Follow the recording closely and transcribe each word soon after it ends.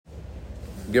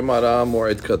Gemara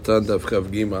Moed Katan Daf Chav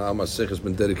Gima Amasech has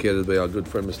been dedicated by our good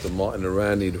friend Mr. Martin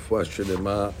Irani, the Fuash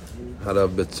Shelema Harav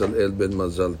Betzalel Ben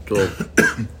Mazal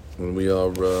Tov. And we are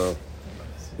going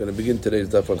to begin today's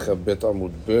Daf Al Chav Bet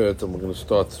Amud Bet, and we're going to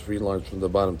start 3 lines from the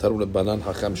bottom. Tarul Banan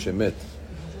Hacham Shemet.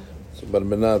 So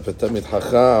Barbanan Petamit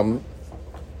Hacham,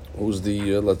 who's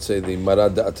the let's say the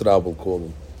Marad Atra, we'll call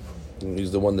him. And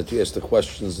he's the one that you ask the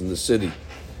questions in the city.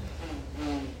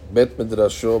 Bet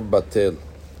Midrasho Batel.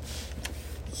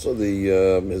 So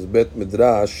the his Bet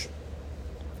Midrash,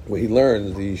 where he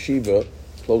learns, the yeshiva,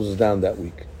 closes down that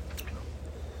week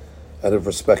out of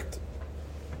respect.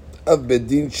 Av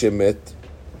Bedin Shemet,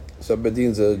 so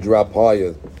Bedin's a drop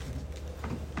higher,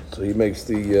 so he makes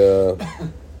the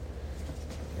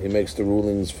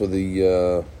rulings for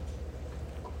the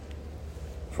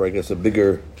for I guess a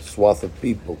bigger swath of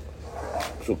people.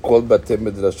 So called Batei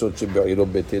Midrashot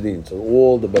Shebe'iro Betelin. So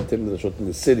all the Batei Midrashot in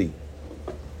the city,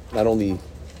 not only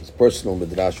his personal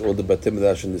midrash, all the Batei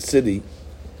Midrash in the city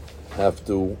have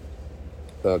to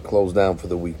close down for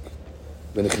the week.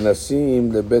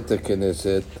 V'nechnasim lebet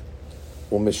Knesset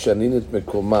u'meshanin et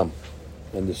mekomam.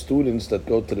 And the students that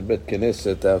go to the Bet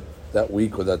Knesset that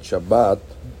week or that Shabbat,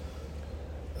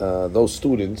 those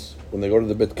students, when they go to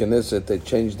the Bet Knesset, they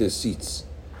change their seats.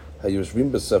 Hayushvim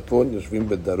b'safon, yushvim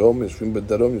b'darom, yushvim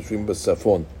b'darom, yushvim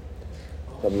b'safon.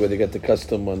 Probably where they get the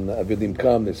custom when Avidim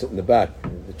come, they sit in the back.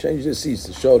 They change their seats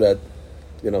to show that,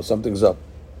 something's up.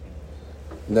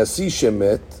 Nasi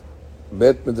Shemet,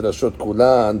 Bet Midrashot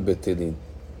Kulan Betelin.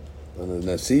 And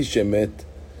Nasi Shemet,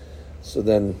 so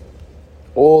then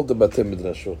all the Batei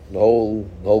Midrashot, the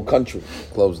whole country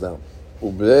closed down.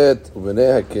 Ubret,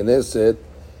 Ubenei HaKnesset,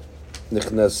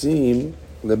 Nechnasim,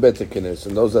 lebet Knesset.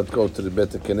 And those that go to the Bet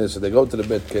Knesset, they go to the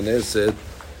Bet Knesset,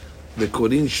 the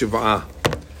Korin Shiv'ah.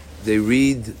 They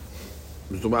read,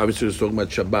 obviously it's talking about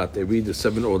Shabbat, they read the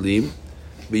 7 Olim,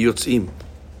 B'yotzim.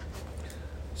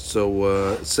 So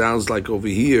it sounds like over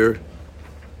here,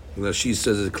 she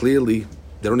says it clearly,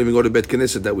 they don't even go to Bet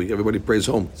Knesset that week, everybody prays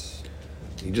home.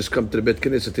 You just come to the Bet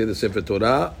Knesset, hear the Sefer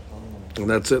Torah, and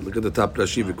that's it. Look at the top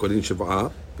Rashi, V'korin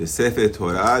Shiv'ah. בספר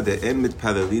תורה, דאין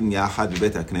מתפללים יחד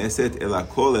בבית הכנסת, אלא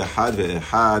כל אחד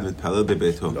ואחד מתפלל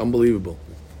בביתו. Unbelievable.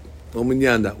 No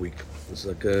minyan that week. It's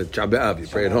like a B'Av, you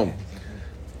pray at home.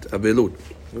 Avelut.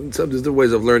 There's different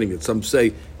ways of learning it. Some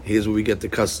say, here's where we get the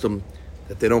custom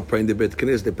that they don't pray in the Bet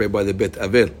Knesset, they pray by the Bet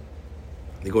Avel.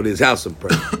 They go to his house and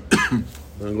pray.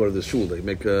 They don't go to the shul, they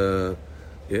make a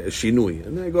shinui.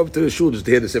 And then they go up to the shul just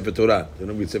to hear the Sefer Torah. They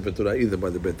don't read Sefer Torah either by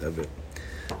the Bet Avel.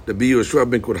 Rabbi Yoshua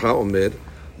ben Kurha Omer,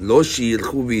 Lo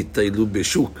sheyilchu v'yitaylu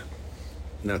b'shuk.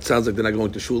 Now it sounds like they're not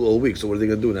going to shul all week. So what are they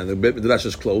going to do now? The Bet Midrash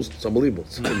is closed. It's unbelievable.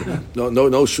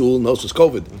 No shul. No, it's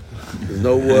COVID. There's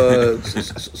no.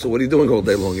 So what are you doing all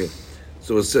day long here?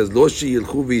 So it says Lo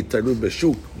sheyilchu v'yitaylu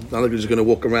b'shuk. Not like you're just going to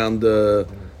walk around,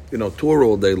 tour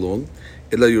all day long.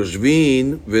 Ela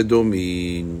yoshvin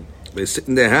v'domin. They sit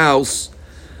in their house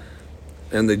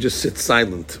and they just sit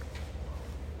silent.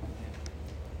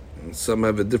 And some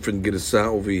have a different girsa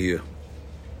over here.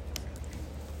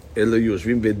 Ela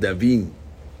yoshvin v'davin.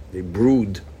 They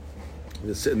brood.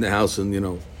 They sit in the house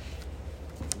and,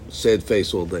 sad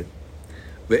face all day.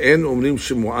 Ve'en omrim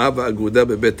shemu'ah v'agudah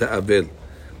bebet ha'avel.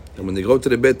 And when they go to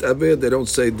the Bet Avel, they don't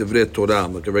say Divrei Torah,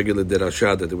 like a regular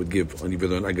derasha that they would give on either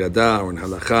an Agadah or an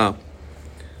Halacha.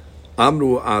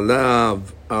 Amru alav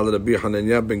al Rabbi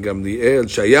Hananya ben Gamliel,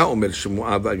 shaya omer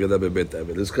shemu'ah v'agudah bebet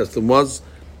Avel. This custom was,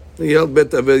 he held Bet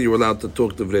Avel, you were allowed to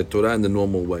talk Divrei Torah in the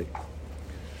normal way.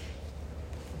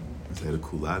 Is that a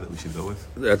kula that we should go with?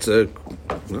 That's I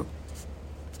don't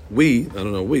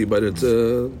know, but it's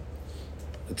a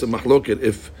mahloket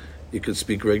if you could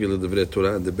speak regular Divrei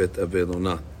Torah in the Bet Avel or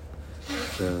not.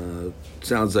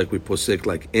 Sounds like we posek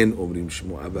like en omrim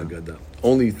shemu'ah v'agadah.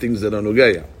 Only things that are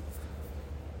nogeya.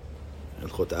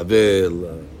 Elchot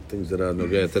Avel, things that are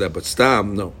nogeya to that, but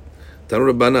stam, no.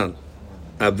 Tanu Rabbanan.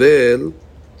 Avel,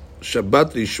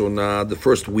 Shabbat Rishona, the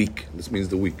first week. This means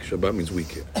the week. Shabbat means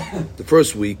week here. The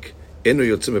first week, eno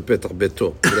yotzeh mepetach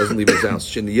beto. He doesn't leave his house.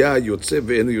 Sheniya yotzeh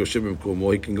ve'eno yoshev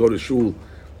b'mkomo. He can go to shul,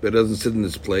 but he doesn't sit in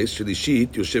his place. Shelishit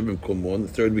yoshev b'mkomo. On the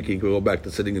third week, he can go back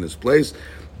to sitting in his place.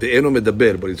 Ve'eno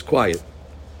medaber, but he's quiet.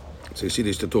 So you see,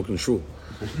 they still talking shul.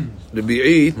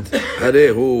 Rebi'it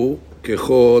harehu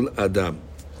kechol adam.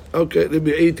 Okay,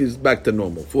 Rebi'it is back to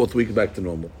normal. 4th week, back to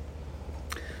normal.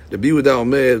 Rabbi Yehuda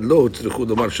Omer, lo tzrichu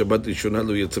lomar Shabbat Rishona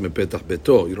lo yetze mepetach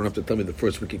beto. You don't have to tell me the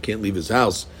first week he can't leave his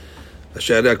house.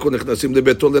 Everybody's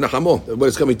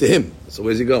coming to him. So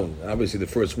where's he going? Obviously, the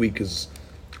first week is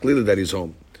clearly that he's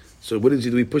home. So what does he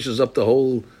do? He pushes up the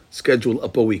whole schedule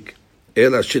up a week.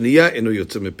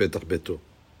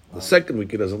 The second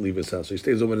week he doesn't leave his house, so he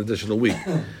stays over an additional week.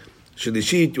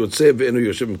 Shlishit yotzeh ve'enu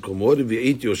yoshev b'mkomo,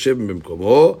 Revi'it yoshev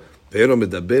b'mkomo, ve'enu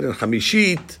medaber, and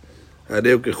Chamishit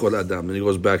hareu kechol adam. And he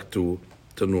goes back to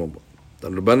normal.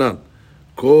 Tan Rabbanan,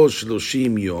 kol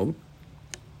 30 yom,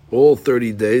 all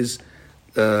 30 days,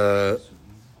 the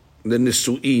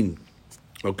nisu'in.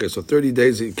 Okay, so 30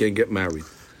 days he can't get married.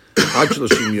 Ad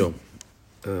 30 yom.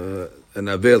 An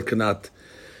Avel cannot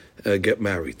get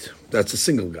married. That's a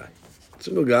single guy.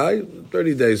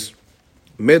 30 days.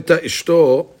 Meta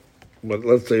ishto, but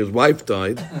let's say his wife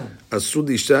died. Asud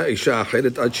isha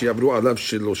acheret ad sheyavru alav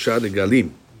shelosha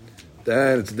regalim.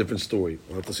 Then it's a different story.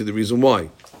 We'll have to see the reason why.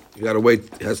 You got to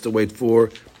wait. Has to wait for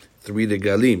 3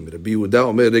 regalim. Rabbi Yehuda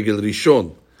omer regel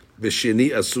rishon v'sheni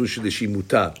asur shelishi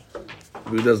mutar.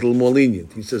 Rabbi Yehuda's a little more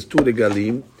lenient. He says 2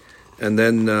 regalim, and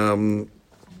then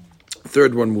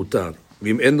third one mutar.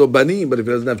 V'im en lo banim, but if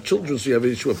he doesn't have children, so you have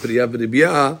an issue of priya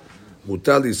v'ribiyah,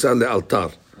 mutar l'isal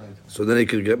le'altar. So then he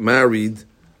could get married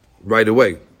right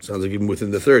away. Sounds like even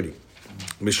within the 30.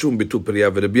 Mishum bitu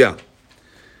priya v'ribiyah.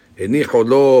 Henicho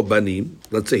lo banim.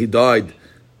 Let's say he died,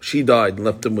 she died, and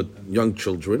left him with young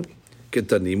children.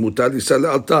 Ketani mutar l'isal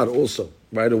le'altar also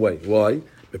right away. Why?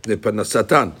 Mipnei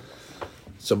parnasatan.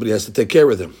 Somebody has to take care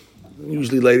of them.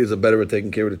 Usually ladies are better at taking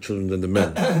care of the children than the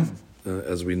men,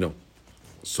 as we know.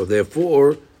 So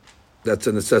therefore, that's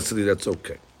a necessity, that's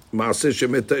okay. Maaseh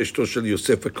shemeta ishto shel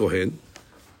Yosef HaKohen.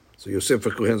 So Yosef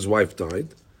HaKohen's wife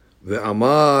died.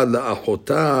 Ve'amar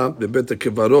la'achota bebet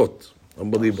HaKevarot.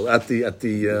 Unbelievable. At the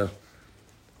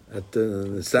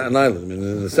Staten Island,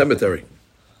 in the cemetery.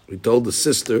 He told the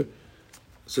sister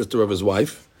of his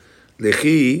wife,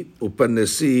 Lechi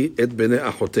upanesi et bnei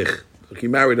achotech. He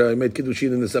married her, he made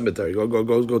kiddushin in the cemetery.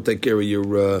 Go take care of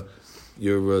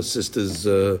your sister's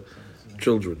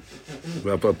children. So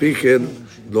it wasn't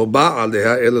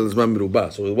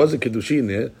kiddushin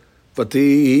there, but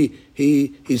he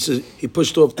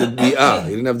pushed off the bi'ah. He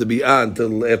didn't have the bi'ah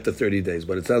until after 30 days.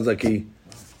 But it sounds like he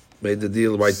made the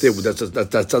deal right there. That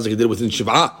sounds like he did it within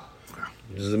Shiv'ah.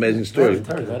 Which is an amazing story.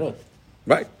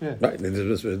 Right. In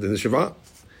the Shiv'ah.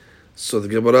 So the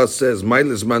Gemara says,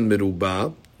 "Ma'il zman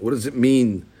merubah." What does it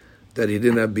mean that he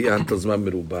didn't have bi'ah until zman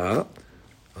merubah?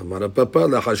 Amar Papa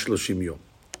lacha 30 yom.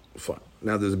 Fine.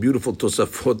 Now there's a beautiful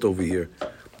Tosafot over here.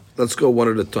 Let's go one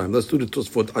at a time. Let's do the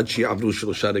Tosafot ad she'avru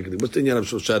shlosha regalim. What's the inyan of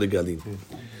shlosha regalim?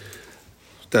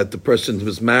 That the person who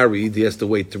is married, he has to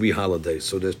wait 3 holidays.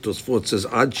 So the Tosafot says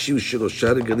ad she'u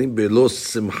shlosha regalim belo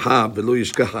simcha belo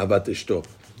yishkach ahavat ishto.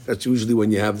 That's usually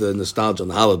when you have the nostalgia on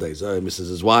the holidays. He misses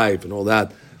his wife and all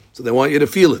that. So they want you to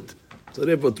feel it. So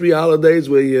therefore 3 holidays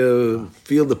where you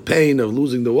feel the pain of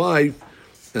losing the wife,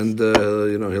 and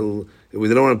we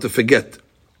don't want him to forget.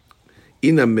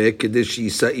 They want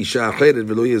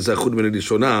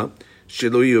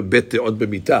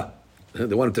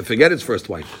him to forget his first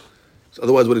wife. So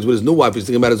otherwise, with his new wife, he's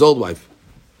thinking about his old wife.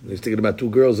 He's thinking about 2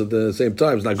 girls at the same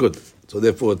time. It's not good. So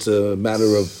therefore, it's a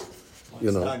matter of,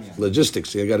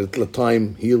 logistics. You got to let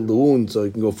time heal the wound so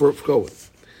you can go forward.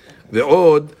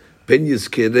 Ve'od pen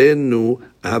yizkerenu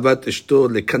ahavat ishto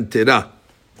lekantera.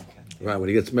 Right, when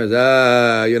he gets married,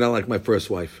 you're not like my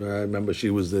first wife. I remember she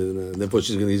was therefore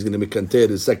he's going to be kanter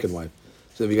his second wife.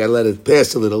 So you got to let it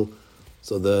pass a little,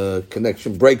 so the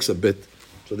connection breaks a bit.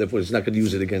 So therefore he's not going to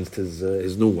use it against his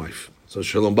new wife. So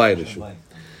shalom bayit.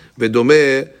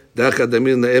 Ve'domeh da'ach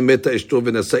adamir na'em meta ishto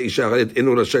v'nasa isha acharet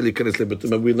enu rashay likanes lebetu.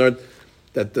 Remember we learned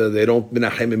that they don't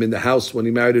menachem him in the house when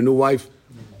he married a new wife,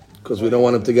 because we don't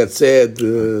want him to get sad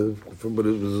from what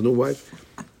it was a new wife.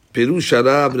 Pirush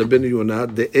Harav Rabbeinu Yonah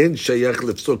de'en shayach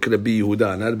lefsok Rabbi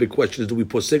Yehuda. Now the big question is, do we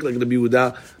posek like Rabbi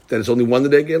Yehuda that it's only one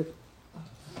regel?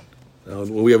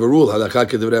 We have a rule, halakha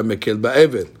kedevrei mekel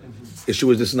ba'evel.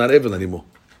 Issue is this is not evel anymore.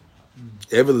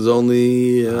 Evel is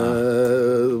only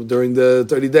during the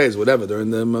 30 days, whatever,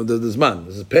 during the zman.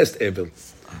 This is past evel.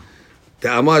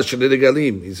 Te'amar shel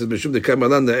regalim. He says, Mishum dekam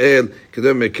alan na'el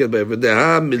kedevrei mekel ba'evel.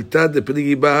 De'ha milta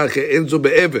de'piligi ba'a ke'enzo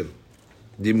be'evel.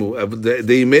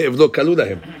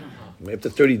 After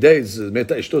 30 days,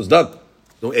 meta ishto is done.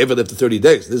 No evel after 30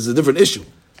 days. This is a different issue.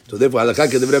 So therefore, halakha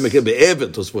kedevrei mekel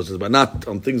be'evel, but not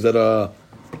on things that are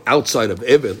outside of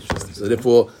evel. So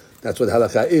therefore, that's what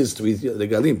halakha is, to eat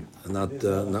regalim, and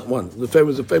not one. The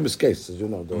famous case, as you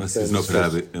know. Unless there's no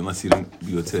private, unless you don't be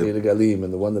yotzeh. The regalim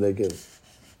and the one that they give.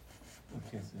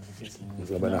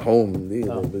 It's like at home,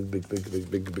 big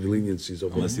leniencies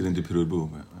over. Unless you didn't do pirud bu.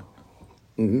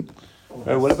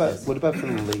 Right, what about for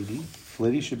the lady?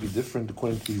 Lady should be different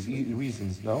according to these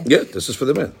reasons, no? Yeah, this is for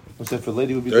the man. Except for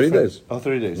lady would be 30 different. days. Oh,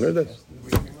 30 days. 30 days.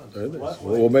 30 days.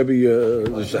 Or maybe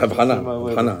have hana.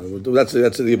 That's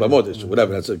the Yibamot issue,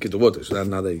 whatever. That's a Ketuvot issue.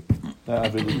 Now they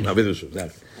Avilu,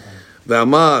 exactly.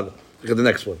 Ve'amar, look at the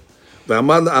next one.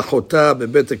 Ve'amar la'achota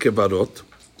bebet kevarot.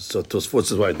 So Tosfot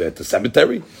says, why, at the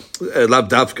cemetery? Lav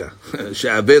davka.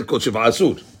 She'avel kol shiv'a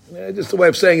asur. Just a way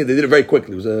of saying it, they did it very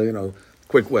quickly. It was a,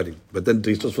 quick wedding. But then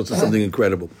Tosfot says something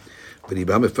incredible. We've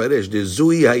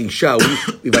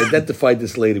identified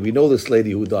this lady. We know this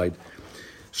lady who died.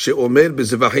 She's the one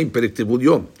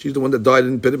that died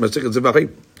in Masechet Zevachim.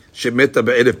 Shemeta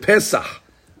be'erev Pesach.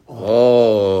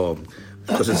 Oh,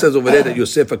 because it says over there that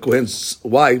Yosef HaKohen's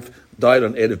wife died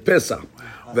on Erev Pesach.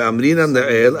 ואמרינן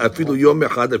לאל, אפילו יום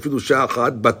אחד, אפילו שעה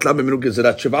אחת, בטלה ממנו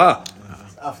גזירת שבעה.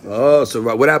 Oh, so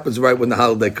what happens right when the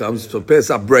holiday comes? So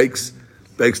Pesach breaks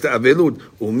את האבלות.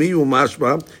 ומי הוא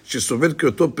משמע שסובל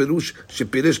כאותו פירוש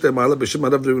שפירש למעלה בשם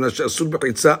הרב רבינה שאסור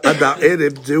בחיצה עד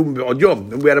הערב, זהו בעוד יום.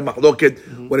 And we had a מחלוקת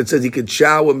when it says he could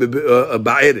shower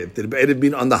בערב. Did בערב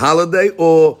mean on the holiday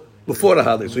or before the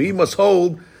holiday? So he must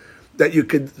hold that you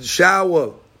could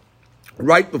shower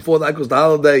right before that because the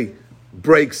holiday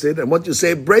breaks it. And what you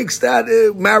say breaks that,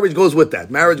 marriage goes with that.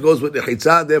 Marriage goes with the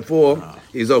chitzah, therefore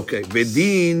he's okay.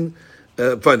 Vedin,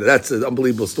 fine, that's an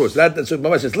unbelievable story. So that's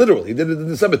Mamash, it's literal. He did it in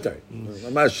the cemetery.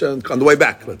 Mamash on the way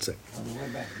back, let's say.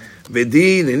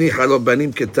 Vedin, hinicha lo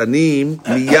banim ketanim,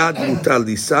 miyad mutar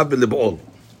lisa v'leb'ol.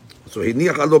 So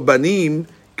hinicha lo banim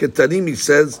ketanim, he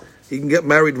says, he can get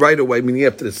married right away, meaning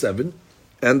after the 7,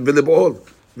 and v'leb'ol.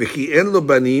 וכי אין לו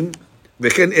בנים,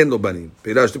 וכן אין לו בנים.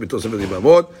 פירשתי בתוספת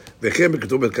יבמות, וכן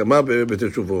בכתוב בכמה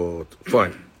בתשובות.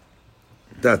 Fine.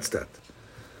 That's that.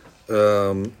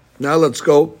 Now let's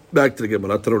go back to the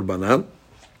Gemara. Teror Banan.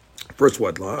 First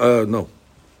white line. No.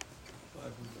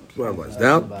 12 lines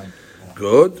down.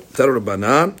 Good. Teror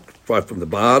Banan. 5 from the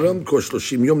bottom. Kosh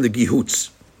Loshim Yom the Gihutz.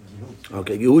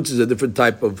 Okay, Gihutz is a different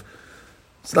type of,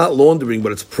 it's not laundering,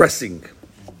 but it's pressing.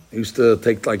 They used to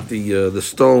take like the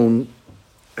stone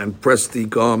and press the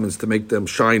garments to make them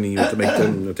shiny, to make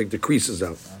them take the creases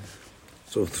out.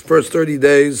 So the first 30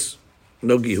 days,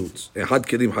 no gihuts. Ehad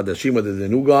kelim hadashim, whether they're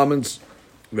new garments,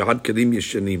 ehad kelim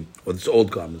yeshanim, or it's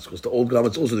old garments, because the old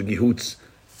garments also the gihuts,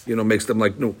 makes them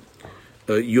like new.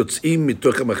 Yotzim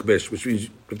mitoch mechbesh, which means you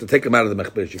have to take them out of the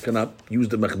mechbesh. You cannot use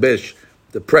the mechbesh,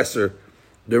 the presser,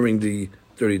 during the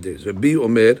 30 days. Rabbi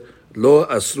Omer lo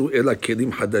asru ela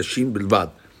kelim hadashim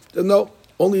bilvad. No,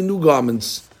 only new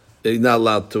garments. They're not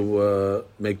allowed to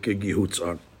make gihuts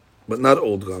on, but not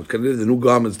old garments. The new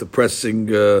garments, the pressing,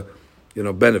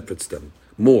 benefits them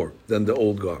more than the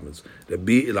old garments.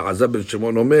 Rabbi Elazar ben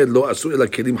Shimon Omer lo asu ela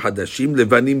kelim hadashim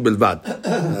levanim bilvad.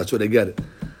 That's where they get it.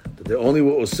 That only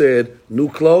what was said, new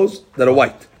clothes that are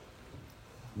white.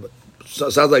 But so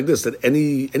it sounds like this: that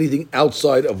anything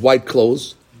outside of white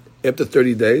clothes after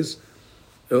 30 days.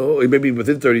 Maybe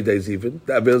within 30 days even,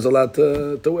 the Avel is allowed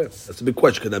to wear. That's a big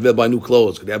question. Could the Avel buy new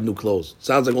clothes? Could they have new clothes?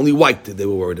 Sounds like only white that they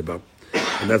were worried about.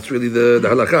 And that's really the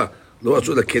halakha. Lo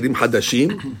asu kelim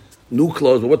hadashim, new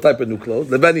clothes. But what type of new clothes?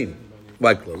 Levanim,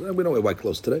 white clothes. We don't wear white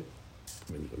clothes today.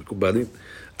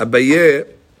 Abaye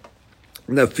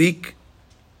nafik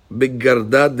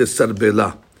begarda de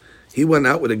sarbela. He went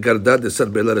out with a garda de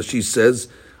sarbela, as she says,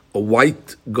 a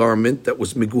white garment that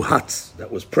was miguhatz,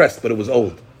 that was pressed, but it was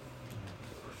old.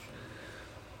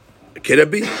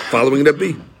 Rabbi, following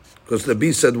Rabbi, because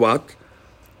Rabbi said what?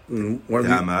 That's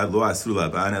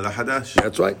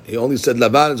right. He only said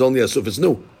Lavan is only as if it's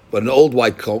new, but an old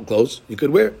white clothes you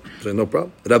could wear, so no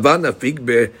problem. Ravan afik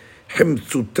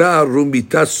behemtzuta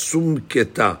rumita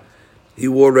sumketa. He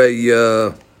wore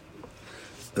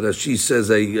Rashi says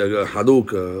a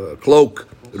haluk, a cloak,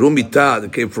 rumita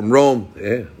that came from Rome.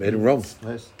 Yeah, made in Rome.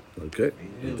 Nice. Okay,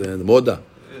 the moda,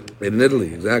 made in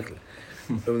Italy, exactly.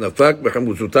 Roman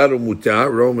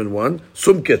 1,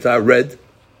 Sumketa, red,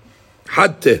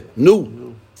 Hatte,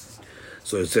 new.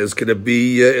 So it says, can it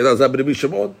be Elazar ben Rabbi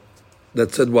Shimon?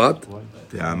 That said what?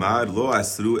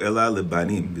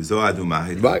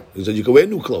 Right, he said you can wear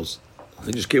new clothes.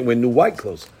 You just can't wear new white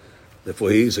clothes.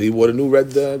 Therefore he wore a new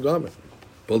red garment.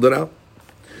 Pulled it out.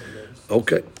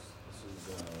 Okay.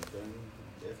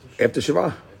 After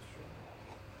Shiva.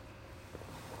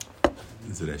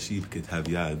 There's a Rashid Ketav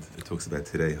Yad that talks about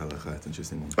today, halacha. It's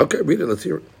interesting. Okay, read it. Let's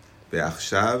hear it.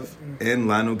 ועכשיו אין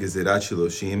לנו גזירת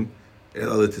שלושים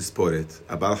אלא לתספורת,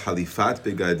 אבל חליפת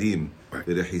בגדים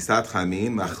ורחיסת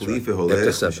חמין מחליף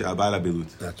והולך משעבר הבילוי.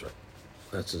 That's right.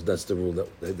 That's the rule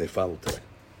that they follow today.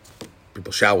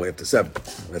 People shower after 7.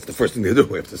 That's the first thing they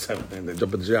do after 7, and they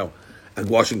jump in the shower and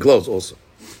washing clothes also.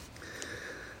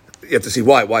 You have to see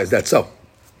why. Why is that so?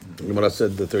 Gemara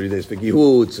said the 30 days for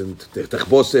Gihuts and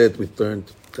Techboset, we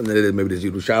learned, and then maybe there's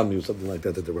Yerushalmi or something like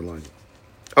that they were lying.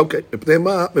 Okay,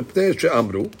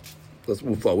 let's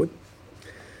move forward.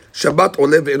 Shabbat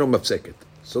ole ve'eno mafseket.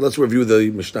 So let's review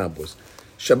the Mishnah, boys.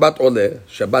 Shabbat Oleh.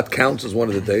 Shabbat counts as one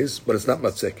of the days, but it's not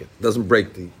Mafseket. It doesn't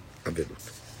break the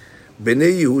Avilut.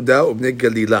 Bnei Yehuda ubnei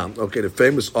Galila. Okay, the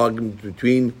famous argument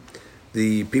between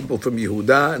the people from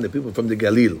Yehuda and the people from the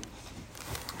Galil.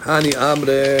 Hani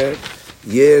Amre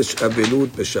Yesh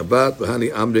Avilut b'Shabbat,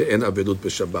 v'Hani Amre En Avilut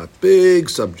b'Shabbat. Big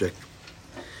subject.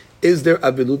 Is there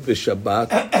Avilut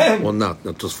b'Shabbat or not?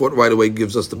 Now, Tosfot right away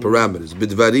gives us the parameters.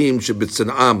 Bidvarim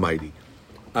shebitzan'ah mighty.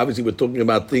 Obviously, we're talking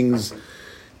about things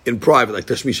in private, like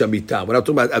Tashmish Amitah. We're not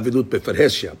talking about Avilut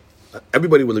b'Farheshya.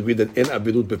 Everybody will agree that in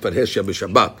Avilut b'Farheshya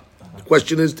b'Shabbat. The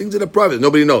question is, things that are private.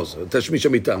 Nobody knows. Tashmish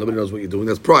Amitah. Nobody knows what you're doing.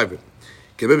 That's private.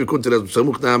 Kebeb yikun teres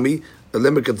b'samuch nami.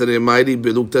 Lemer katanei mighty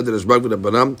b'lukta dereshbag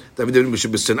v'rabanam. David David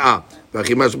b'shabbat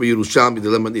v'achimash b'Yerusham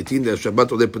b'delam manitin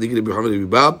dereshbbat oleh padigri b'Yohanan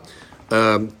b'Bab.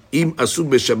 Im asu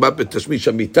b'Shabbat b'tashmish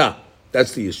Amitah.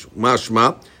 That's the issue.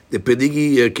 Mashma the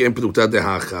pedigi ke'em pelukta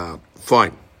dehacha.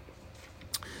 Fine.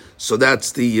 So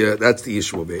that's the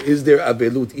issue over here. Is there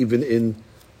avilut even in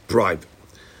private?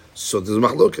 So there's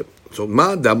machloket. So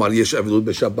ma damar yesh avilut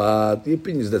b'Shabbat. The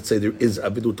opinions that say there is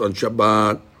avilut on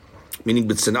Shabbat, meaning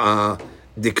b'tzinah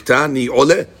diktani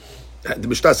ole. The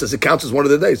Mishnah says it counts as one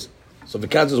of the days. So if it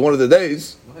counts as one of the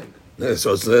days,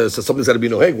 so something's got to be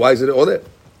noheg. Why is it ole?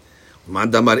 Ma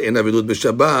damar en avilut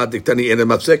b'Shabbat diktani en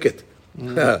mafseket.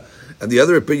 And the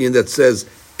other opinion that says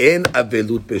en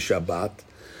avilut b'Shabbat,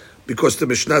 because the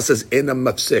Mishnah says ena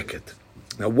mafseket.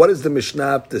 Now, what does the Mishnah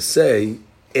have to say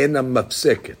ena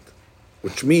mafseket?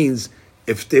 Which means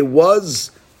if there was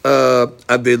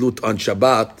avilut on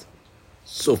Shabbat,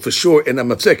 so for sure ena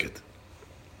mafseket.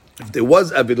 If there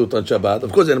was avilut on Shabbat,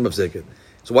 of course ena mafseket.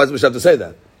 So why does the Mishnah have to say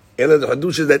that? Ela the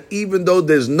hadush is that even though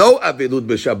there's no avilut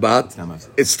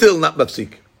b'Shabbat, it's still not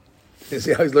mafsik. You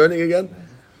see how he's learning again?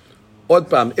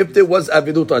 Odpam, if there was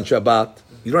avilut on Shabbat,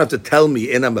 you don't have to tell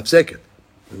me ena mafseket.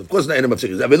 Of course, not ena mafsik.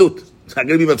 It's avilut. It's not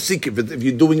going to be mafsik if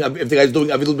the guy's doing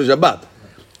avilut b'Shabbat.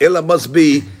 Ela must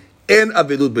be en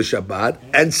avilut b'Shabbat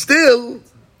and still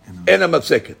ena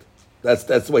mafseket. That's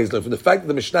the way he's learning. From the fact that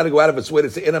the Mishnah to go out of its way to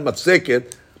say ena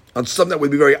mafseket on something that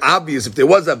would be very obvious if there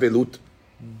was avilut,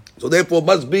 so therefore it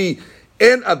must be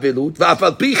en avilut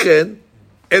v'afal pichen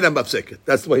ena mafseket.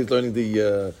 That's the way he's learning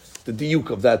the diuk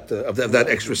of that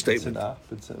extra statement.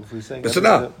 If we're saying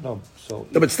no,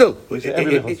 but still,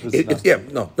 everybody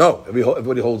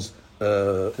holds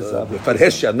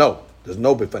b'farheshya. No, there's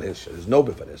no b'farheshya. There's no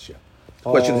b'farheshya. The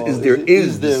question is there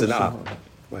the sinah?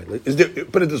 Right? Is there?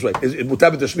 Put it this way: is it mutar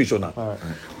b'tashmish or not? Right.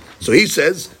 So he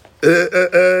says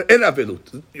en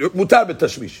avilut mutar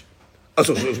b'tashmish.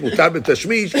 So it's mutar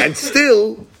b'tashmish and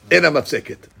still en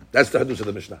mafseket. That's the hadush of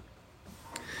the Mishnah.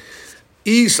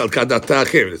 If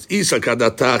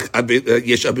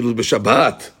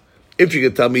you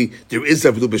can tell me there is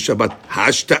avilut b'Shabbat,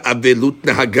 hashta avilut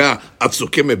nahaga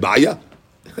afsukim mebaya.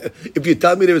 If you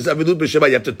tell me there is avilut b'Shabbat,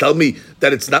 you have to tell me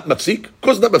that it's not mafsik. Of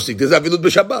course, it's not mafsik. There's avilut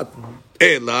b'Shabbat.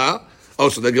 Ela.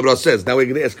 Also, the Gemara says. Now we're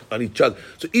going to ask on each other.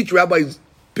 So each rabbi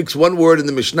picks one word in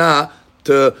the Mishnah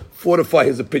to fortify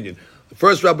his opinion. The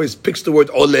first rabbi picks the word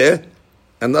oleh,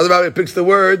 and the other rabbi picks the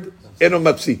word eno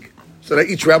mafsik. So that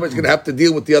each rabbi is going to have to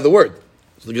deal with the other word.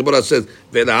 So the Gemara says,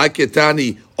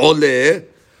 "Ve'la'aketani oleh."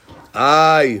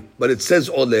 But it says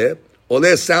oleh.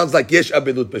 Oleh sounds like yesh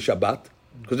avilut b'Shabbat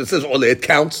because it says oleh. It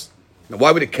counts. Now,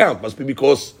 why would it count? Must be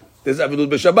because there's avilut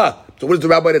b'Shabbat. So what does the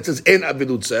rabbi that says en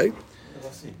avilut say?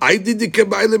 I did the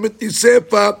kabayim et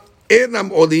nisefa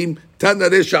enam olim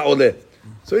tanaresha oleh.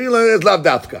 So you learn it's lav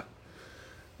dafka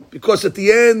because at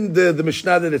the end the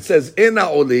Mishnah that it says ena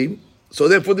olim. So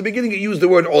therefore, the beginning it used the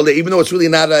word ole, even though it's really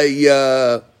not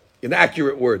an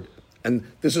accurate word. And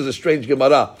this is a strange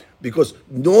Gemara, because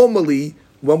normally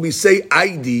when we say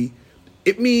ID,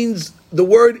 it means the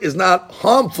word is not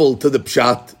harmful to the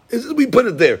pshat. We put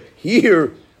it there.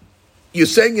 Here, you're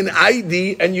saying an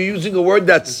ID and you're using a word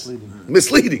that's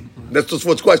misleading. That's just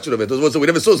what's question of it. We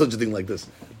never saw such a thing like this.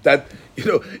 That,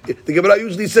 the Gemara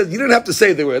usually says, you don't have to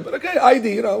say the word, but okay,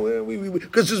 ID,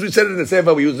 because since we said it in the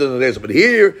Sefer, we use it in the Resha. But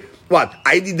here, what?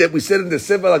 ID that we said in the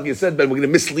Sefer, like you said, Ben, we're going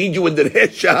to mislead you in the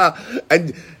Resha,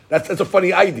 and that's a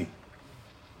funny ID. You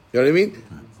know what I mean?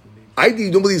 ID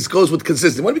normally goes with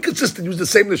consistent. Want to be consistent, use the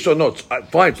same Lashonot.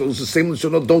 Fine, so use the same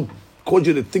Lashonot. Don't cause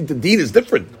you to think the deen is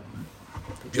different.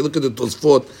 If you look at the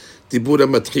Tosfot, Tibura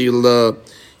Matchil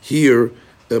here,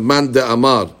 Man de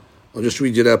Amar. I'll just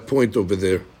read you that point over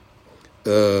there.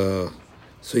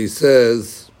 So he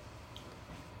says,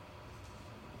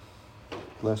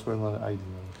 last word line ID.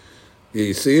 Yeah,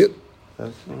 you see it?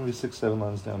 That's only 6-7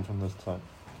 lines down from this time.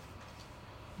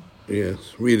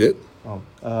 Yes, read it.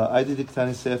 ID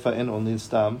diktani sefa en only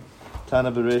stam Tana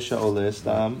Beresha Ole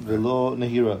Stam Velo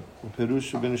Nehira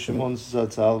Perush Ben Shimon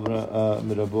Zatzal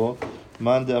Mirabo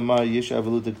Man de Amar Yesh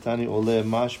Avelut Diktani Ole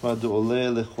Mashma de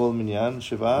Ole Lechol Minyan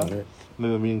Shiva.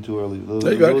 Maybe I'm reading too early.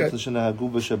 There you go. Okay.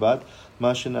 Shenahagu b'Shabbat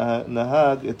Ma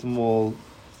Shenahag Etmol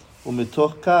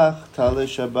Umitoch Kach Tale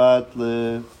Shabbat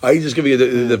Le. I'm just giving you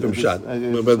the different shot. But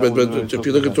if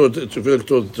you look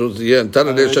towards the end,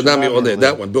 Tana de Shanami Ole,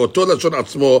 that one. Be'oto lashon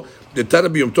atzmo the Tana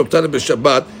b'Yom Tov Tana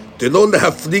b'Shabbat. לא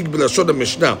להפליג בלשון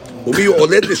המשנה, ומי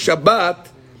הולד לשבת,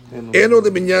 אין עוד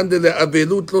למניין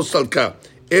דלאבלות לא סלקה,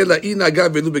 אלא אי נהגה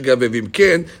אבלות בגבבים.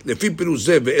 כן, לפי פירוש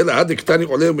זה, ואלא עד הקטני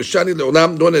עולה ומשני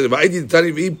לעולם לא נראה, והייתי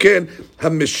דתני, ואם כן,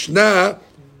 המשנה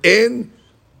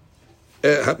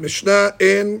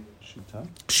אין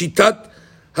שיטת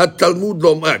התלמוד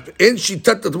לומר, אין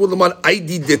שיטת התלמוד לומר,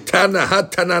 הייתי דתנה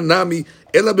התנא נמי,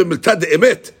 אלא במלתא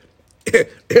דאמת,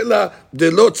 אלא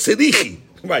דלא צריכי.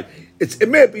 Right. It's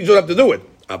emet, you don't have to do it.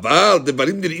 אבל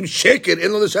דברים נראים שקר,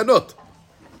 אין לו לשנות.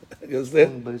 You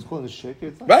understand? But he's calling it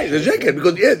shaker. Right, it's a shaker,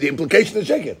 because the implication is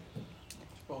shaker.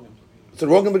 It's a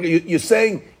wrong implication. You're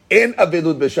saying, אין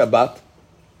אבלות בשבת,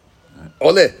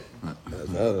 עולה.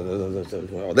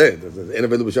 עולה, אין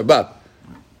אבלות בשבת.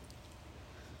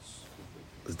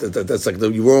 That's like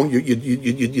you're wrong.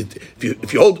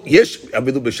 If you hold yes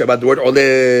avilu b'Shabbat, the word ole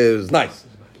is nice.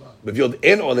 But if you hold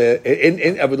in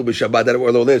avilu b'Shabbat, that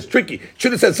word ole is tricky. It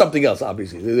should have said something else.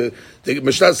 Obviously, the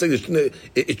Mishnah is saying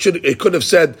it could have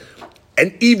said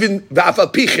and even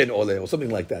v'afal pichin ole or something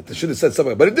like that. It should have said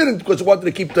something, but it didn't because it wanted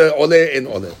to keep the ole in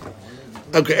ole.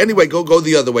 Okay. Anyway, go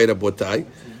the other way, Rabotai.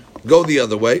 Go the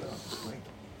other way.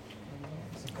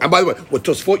 And by the way, what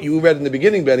Tosfot you read in the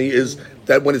beginning, Benny, is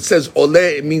that when it says ole,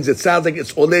 it means it sounds like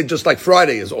it's ole just like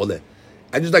Friday is ole.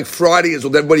 And just like Friday is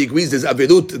ole, everybody agrees there's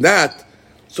avilut in that,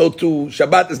 so too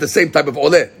Shabbat is the same type of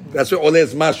ole. That's why ole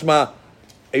is mashma,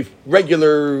 a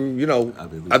regular,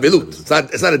 avilut.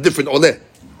 It's not a different ole.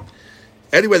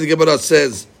 Anyway, the Gemara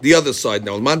says the other side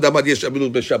now. Man damad yesh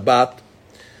avilut b'Shabbat,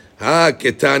 ha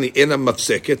ketani ena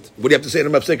mafseket. What do you have to say ena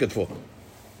mafseket for?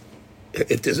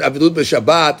 If there's avilut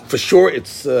b'Shabbat, for sure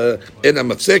it's in a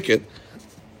mafseket.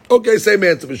 Okay, same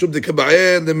answer. V'shum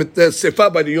dekaba'en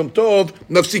sefa by the Yom Tov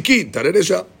mafsikin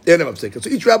tareresha in a mafseket. So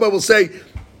each rabbi will say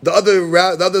the other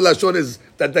lashon is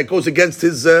that goes against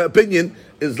his opinion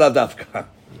is ladavka.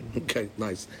 Okay,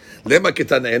 nice. Lema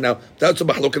ketana. Now that's a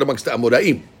mahloket amongst the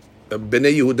Amoraim,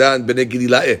 Bnei Yehuda and Bnei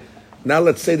Gila'eh. Now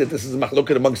let's say that this is a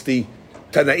mahloket amongst the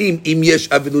Tanaim. Im yesh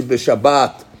avilut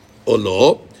b'Shabbat or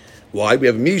lo. Why? We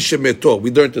have Mi Shemeto.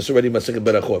 We learned this already in Masechet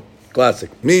Berachot. Classic.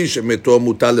 Mi Shemeto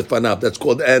mutal lefanav. That's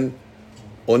called an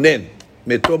onen.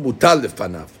 Meto mutal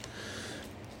lefanav.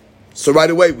 So right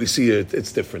away we see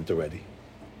it's different already.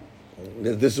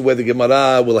 This is where the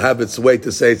Gemara will have its way to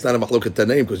say it's not a machloket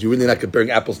tanaim because you're really not comparing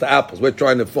apples to apples. We're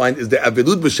trying to find is there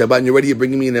avilut b'Shabbat and you're already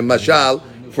bringing me in a mashal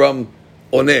from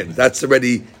onen. That's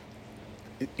already,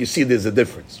 you see there's a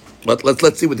difference. But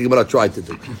let's see what the Gemara tried to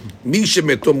do. Mi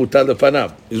shemeto mutar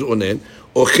lefanav is onen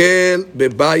ochel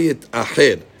bebayit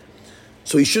acher.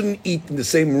 So he shouldn't eat in the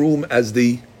same room as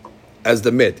the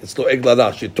met. It's lo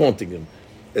egladash. You're taunting him,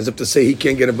 as if to say he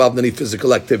can't get involved in any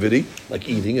physical activity like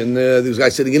eating, and this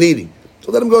guy's sitting and eating.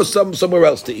 So let him go somewhere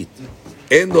else to eat.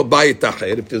 En lo bayit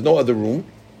acher. If there's no other room,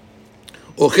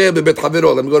 ochel bebet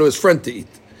havero. Let him go to his friend to eat.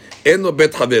 En lo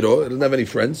bet havero. He doesn't have any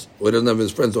friends, or he doesn't have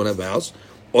his friends don't have a house.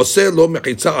 Let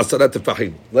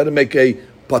him make a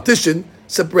partition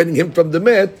separating him from the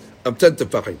mat of 10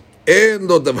 tefachim.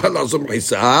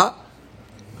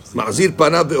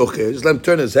 Just let him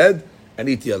turn his head and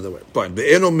eat the other way. Fine.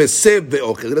 He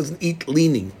doesn't eat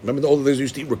leaning. Remember the older days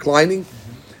used to eat reclining?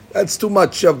 That's too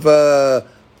much of,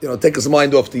 take his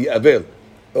mind off the avel,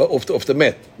 off the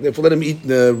mat. Therefore, let him eat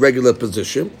in a regular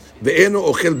position. Okay,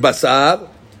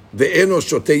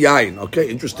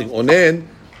 interesting. Onen.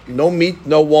 No meat,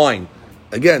 no wine.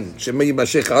 Again,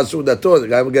 the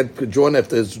guy will get drawn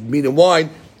after his meat and wine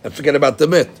and forget about the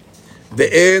meat.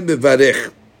 Ve'en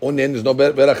bevarech. Onen is no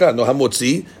beracha, no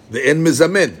hamotzi. Ve'en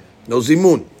mezamen, no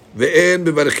zimun. Ve'en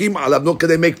bevarechim alav, no can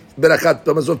they make berachat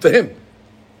pamazon for him.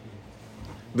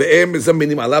 Ve'en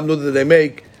mezamenim alav, no that they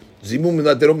make zimun,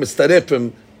 that they don't mistaref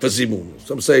him for zimun.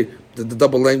 Some say that the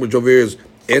double language over here is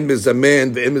en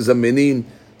mezamen, ve'en mezamenim.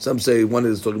 Some say one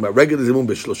is talking about regular zimun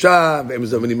b'shlosha, ve'em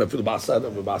zamenim afilu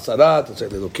ba'asarat. They say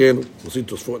little candle. We'll see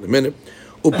Tosfot in a minute.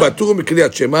 Upatur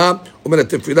mikriyat shema, u'men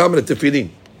ha'tefilah, u'men ha'tefilin.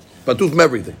 Patur from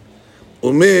everything.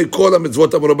 U'me kol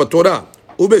ha'mitzvot ha'amorot b'Torah.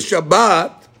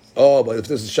 U'b'Shabbat. Oh, but if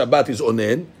this is Shabbat, he's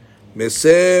onen.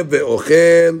 Meseh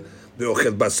ve'ochel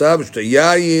basar v'shtei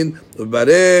yayin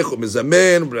u'barech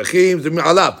u'mezamen u'brachim zimun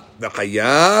alav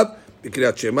ve'chayav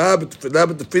b'kriyat shema b'tefilah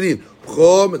b'tefilin.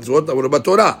 So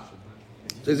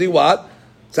you see what?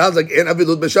 Sounds like אין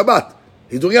אבילות בשבת.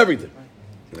 He's doing everything.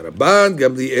 רבן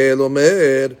גמליאל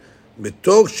אומר,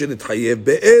 מתוך שנתחייב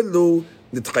באלו,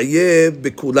 נתחייב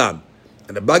בכולם.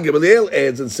 And Rabban Gamliel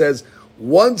adds and says,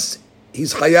 once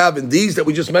he's chayav in these that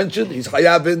we just mentioned, he's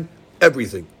chayav in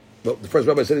everything. Well, the first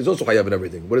rabbi said he's also chayav in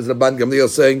everything. What is Rabban Gamliel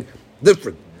saying?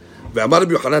 Different. The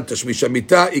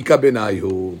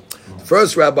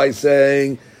first rabbi is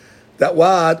saying that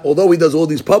what? Although he does all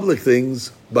these public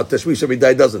things, but Tashmish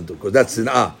Amitai doesn't do, because that's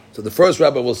sin'ah. So the first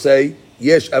rabbi will say,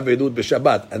 Yesh Avelut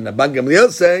b'Shabbat. And Rabban Gamliel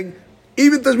is saying,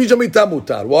 even Tashmish Amitai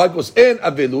mutar. Why? Because en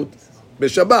Avelut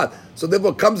b'Shabbat. So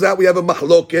therefore comes out, we have a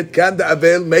mahloket. Can the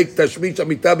Avel make Tashmish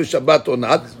Amitai b'Shabbat or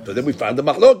not? So then we find the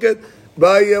mahloket.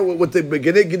 By with the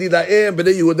beginning, Gidila'eh,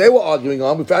 B'nai Yehuda, they were arguing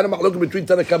on. We found a mahloket between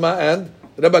Tanakama and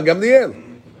Rabban Gamliel.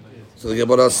 So the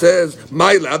Gemara says,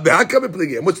 "Ma'ila be'akam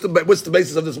b'pligim." What's the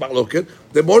basis of this mahloket?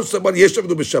 The more someone yeshav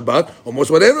do b'Shabbat, or more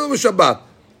someone elu b'Shabbat.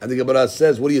 And the Gemara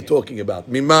says, "What are you talking about?"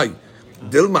 Mimai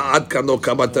dil ma'ad kano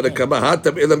kama tarakama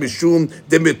hatam ela mishum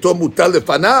demeto mutal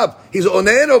lefanav. He's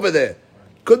onen over there.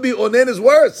 Could be onen is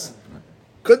worse.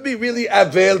 Could be really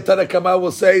avel tarakama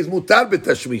will say is mutar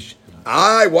b'tashmish.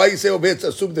 Why you say over here it's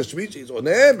assumed tashmish? He's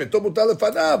onen meto mutal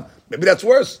lefanav. Maybe that's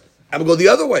worse. I'm going to go the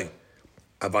other way.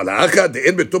 And now, and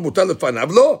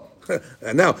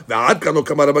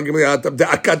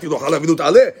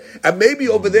maybe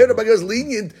over there the Rabban is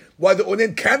lenient why the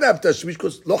onen can have tashmish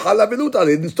because lo hal avilut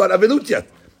aleh, didn't start avilut yet.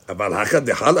 But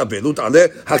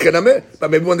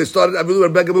maybe when they started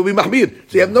avilut, Rabban will be mahmir.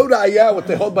 So you have no ra'ayah what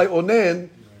they hold by onen,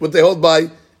 what they hold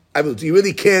by avilut. You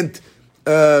really can't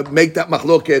make that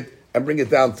mahloket and bring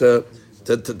it down to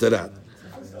that.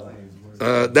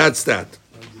 That's that.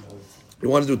 You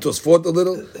want to do Tosfot a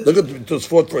little? Look at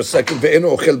Tosfot for a second.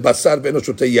 Ve'eno ochel basar ve'eno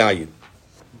shotei yayin.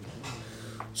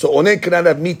 So onen cannot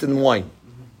have meat and wine.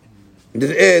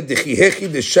 דכיהכי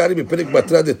דשרי בפרק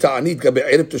בתרא דתענית גבי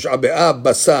ערב תשעה באב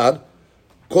בשר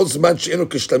כל זמן שאינו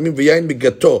כשלמים ויין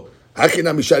מגתו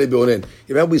הכינה משרי באונן.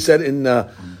 Remember we said in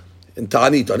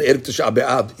Ta'anit on ערב תשעה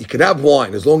באב you can have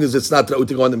wine as long as it's not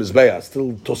ra'uting on the mizbeah,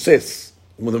 still toses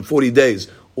more than 40 days.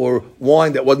 Or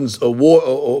wine that wasn't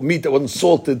or meat that wasn't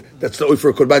salted, that's the oil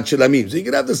for a korban shilamim. So you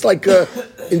can have this like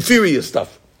inferior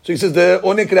stuff. So he says the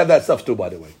onen can have that stuff too, by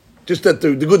the way. Just that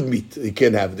the good meat he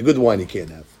can't have, the good wine he can't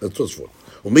have. That's what's for.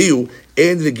 Umiyu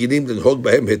en regilim lenhog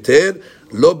bahem heter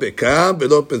lo bekam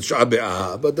velo b'sh'a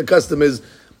be'av. But the custom is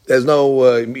there's no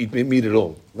meat at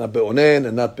all, not be'onen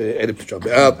and not be'erev b'sh'a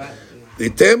be'av. The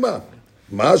tema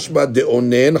mashma de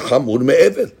onen chamur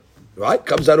me'evel. Right?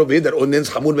 Comes out over here that onen's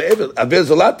hamur me'evel. Avel is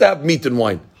allowed to have meat and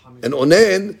wine. And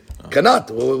onen cannot.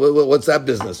 What's that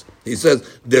business? He says,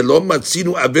 De lo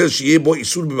matzinu avel shiye bo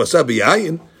isur b'basar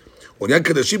b'yayin. Onyan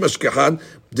kadashim ashkehan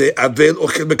de avel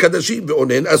ochel b'kadashim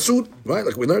ve'onen asur. Right?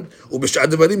 Like we learned.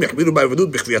 U'b'sh'ad devarim yachmiru ba'avadut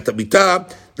b'chviyat ha'mita,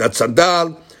 that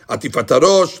sandal, atifat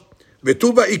harosh,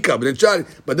 ve'tuva ika, b'nechari.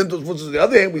 But then on the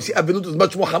other hand, we see avelut is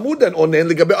much more hamur than onen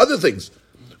legabe other things.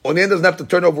 Onen doesn't have to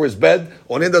turn over his bed.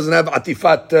 Onen doesn't have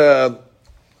atifat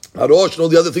harosh and all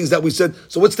the other things that we said.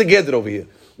 So what's the gather over here?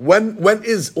 When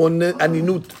is onen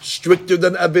aninut stricter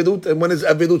than avilut, and when is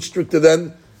avilut stricter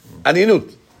than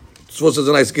aninut? So it's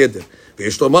a nice gather.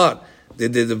 V'yesh lomar the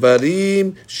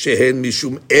devarim shehen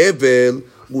mishum evel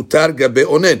mutar gabe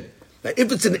onen. Now,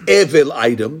 if it's an evel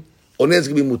item, onen is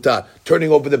going to be mutar.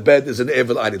 Turning over the bed is an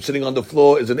evel item. Sitting on the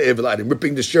floor is an evel item.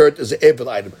 Ripping the shirt is an evel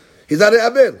item. He's not an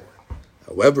avel.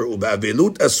 However,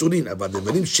 ובאבלות אסורין, אבל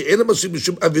דברים שאין עושים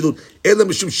משום אבלות, אלא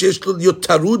משום שיש לו להיות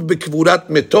טרוד בקבורת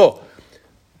מתו.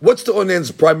 What's the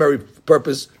onen's primary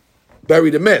purpose? Bury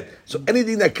the man. So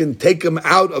anything that can take him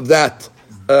out of that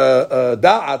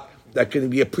da'at, that can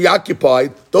be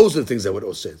preoccupied, those are the things that would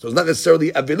osir. So it's not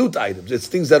necessarily avilut items, it's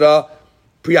things that are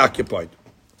preoccupied.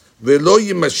 ולא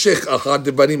יימשך אחר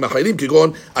דברים אחרים,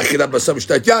 כגון אכילת בשר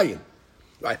ושתיית יין.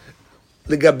 Right?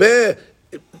 לגבי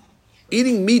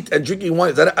eating meat and drinking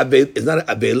wine is not an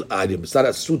avel item. It's not a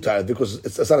sutar because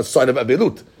it's not a sign of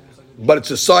avelut, but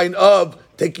it's a sign of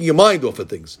taking your mind off of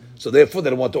things. So therefore, they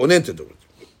don't want the onen to do it.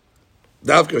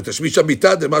 Also, tashmish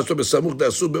habitah they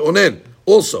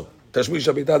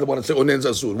want to say onen's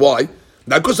asur. Why?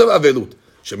 Not because of avelut.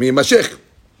 Shema yimashech,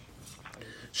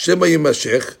 shema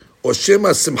yimashech, or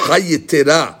shema simcha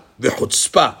yetera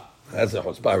vechutzpah. That's a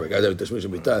chutzpah. Tashmish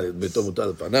habitah beto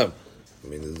mutar lefanav. I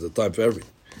mean, there's a time for everything.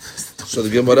 So the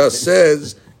Gemara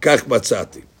says, "Kach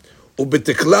matzati."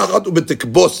 Ubeteklachat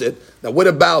ubetekboset. Now, what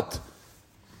about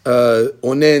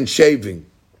onen shaving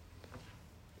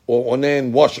or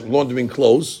onen washing, laundering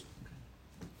clothes?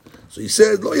 So he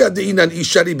says, "Lo yadi'inan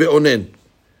ishari beonen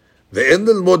ve'en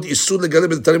lelmod isur legaleh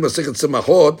b'tarim masechet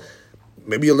semachot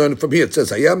Maybe you learn it from here. It says,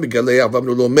 he was in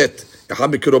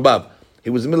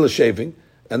the middle of shaving,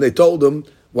 and they told him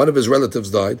one of his relatives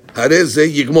died.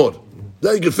 Yigmor.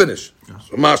 Then you can finish.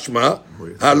 So mashma,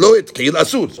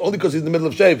 it's only because he's in the middle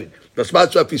of shaving. But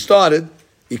if he started,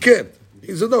 he can't.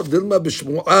 He said, no,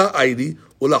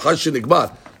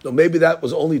 so maybe that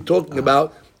was only talking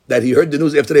about that he heard the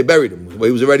news after they buried him, where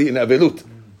he was already in Avelut. So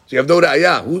you have no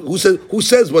ra'ayah. Who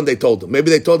says when they told him? Maybe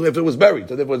they told him after it was buried.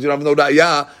 So therefore you don't have no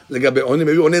ra'ayah. Maybe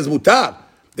on his mutar.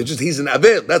 It's just he's in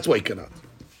Avel. That's why he cannot.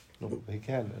 No, he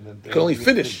can. And then he can only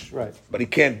finish. Right. But he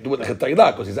can't do it like a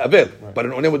Chetaylah because he's Avel. Right. But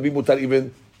an onem would be mutar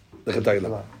even the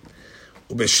Chetaylah.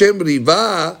 Ubeshem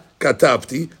riva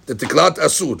katavti the tiklat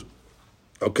asur.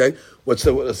 Okay? What's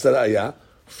the ra'ayah?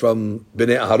 From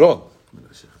Bnei Aharon.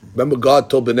 Remember God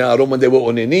told Bnei Aharon when they were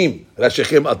onenim,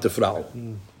 Rashechem at Tifra'u.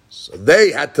 So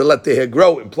they had to let their hair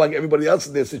grow, implying everybody else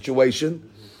in their situation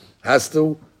has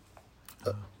to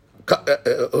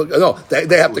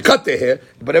they have to cut their hair,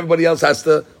 but everybody else has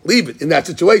to leave it in that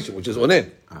situation, which is onin.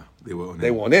 They were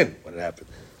onin when it happened.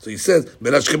 So he says,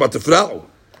 Rashechem at Tifra'u.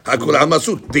 Hakol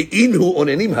Hamasur. Ve'inhu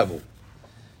onenim havu.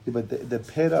 Yeah, but the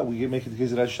pera, we make it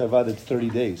because Rosh Shavad, it's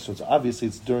 30 days. So it's obviously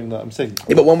it's during the, I'm saying.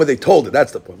 Yeah, but when were they told it?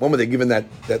 That's the point. When were they given that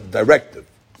directive?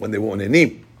 When they were on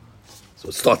Enim. So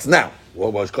it starts now.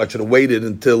 Well, God should have waited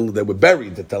until they were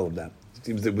buried to tell them that. It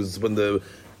seems it was when the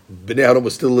Bnei Aharon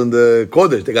was still in the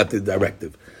Kodesh, they got the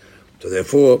directive. So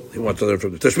therefore, he wants to learn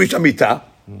from the Tashmish Amita,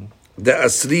 the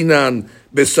Asrinan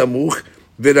Besamuch,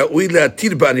 וראוי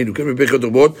להתיר בענינו, כמי ברכת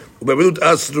ובוד, ובעמילות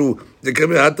אסרו, זה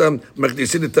כמי האטם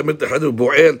מכניסים לתמת אחד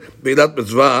ובועל בעילת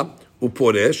מצווה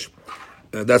ופורש,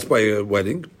 that's by a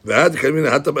wedding, ועד כמי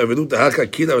האטם בעמילות ההכה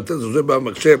קילה ותל זוזה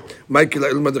במקשה, מהי קילה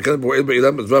אלמד לכן בועל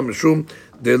בעילת מצווה משום,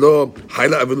 דלא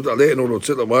חיילה עמילות עליה, אינו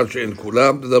רוצה לומר שאין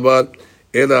כולם לדבר,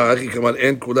 אלא הכי כמובן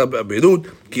אין כולם בעמילות,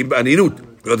 כי בענינות,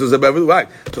 ולא זה בעמילות,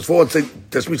 right, תוספו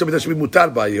תשמיד שמיד תשמיד מותר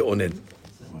בעונן.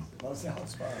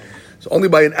 So only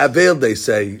by an Avel they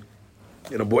say,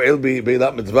 Bo'el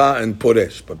Beilat Mitzvah and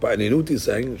Poresh. But by Aninut he's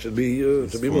saying it should be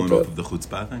mutar. Off of the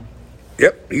chutzpah thing?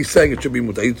 Yep, he's saying it should be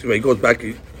mutar. He goes back,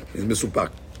 he's misupak.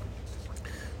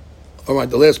 All right,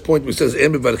 the last point we says,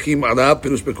 Em Mevarchim Alav,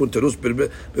 Pirush Perkun Terus,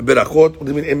 Beberachot. What do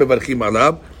you mean Em Mevarchim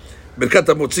Alav? Birkat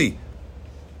HaMotzi.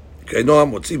 Okay, no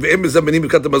HaMotzi. Ve'em Mezamenim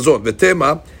Birkat HaMazon.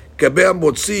 Ve'tema, Kabei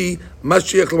HaMotzi,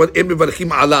 Mashiach Lomad Em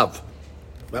Mevarchim Alav.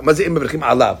 מה זה Em Mevarchim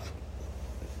Alav?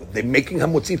 They're making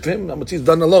hamotzi for him. Hamotzi is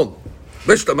done alone.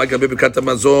 You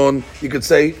could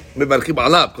say mevarchim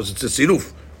alav because it's a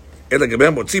siruf. אלא גבי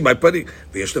המוציא, מה פריק?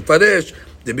 ויש לפרש,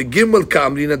 דבגימל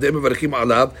כאמרינא דמברכים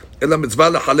עליו, אלא מצווה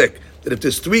לחלק. That if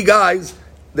there's 3 guys,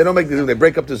 they don't make the, they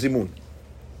break up the זימון.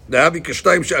 דהבי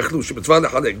כשתיים שאכלו, שמצווה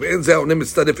לחלק, ואין זה העונה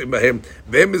מצטרף עמהם,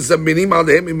 והם מזמנים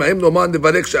עליהם, עמהם נאמר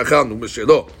נברך שאכלנו,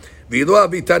 משלו. ואילו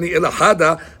אבי תני אלא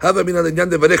חדה, הווה מן העניין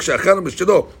לברך שאכלנו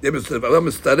משלו. אבל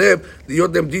מצטרף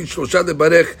להיות להם דין 3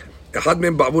 לברך, אחד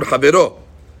מהם בעבור חברו.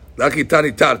 לכי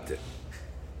תני תרתי.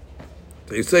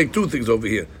 So he's saying 2 things over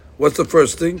here. What's the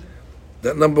first thing?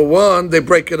 That number 1, they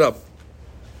break it up.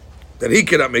 That he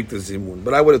cannot make the zimun.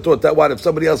 But I would have thought that what if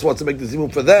somebody else wants to make the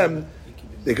zimun for them,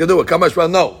 they can do it. Kamashma,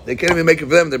 no. They can't even make it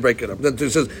for them, they break it up. Then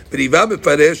it says, V'riva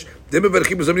mefaresh, dem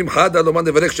mevarchim b'zamnim chada loman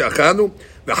nevarech she'achanu,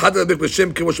 v'chada nebek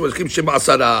b'shem kemo she'varchim shem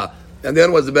asara. And the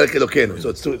other one is the berech elokenu. So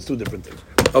it's two different things.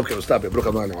 Okay, we'll stop here. Baruch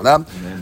Adonai Le'olam.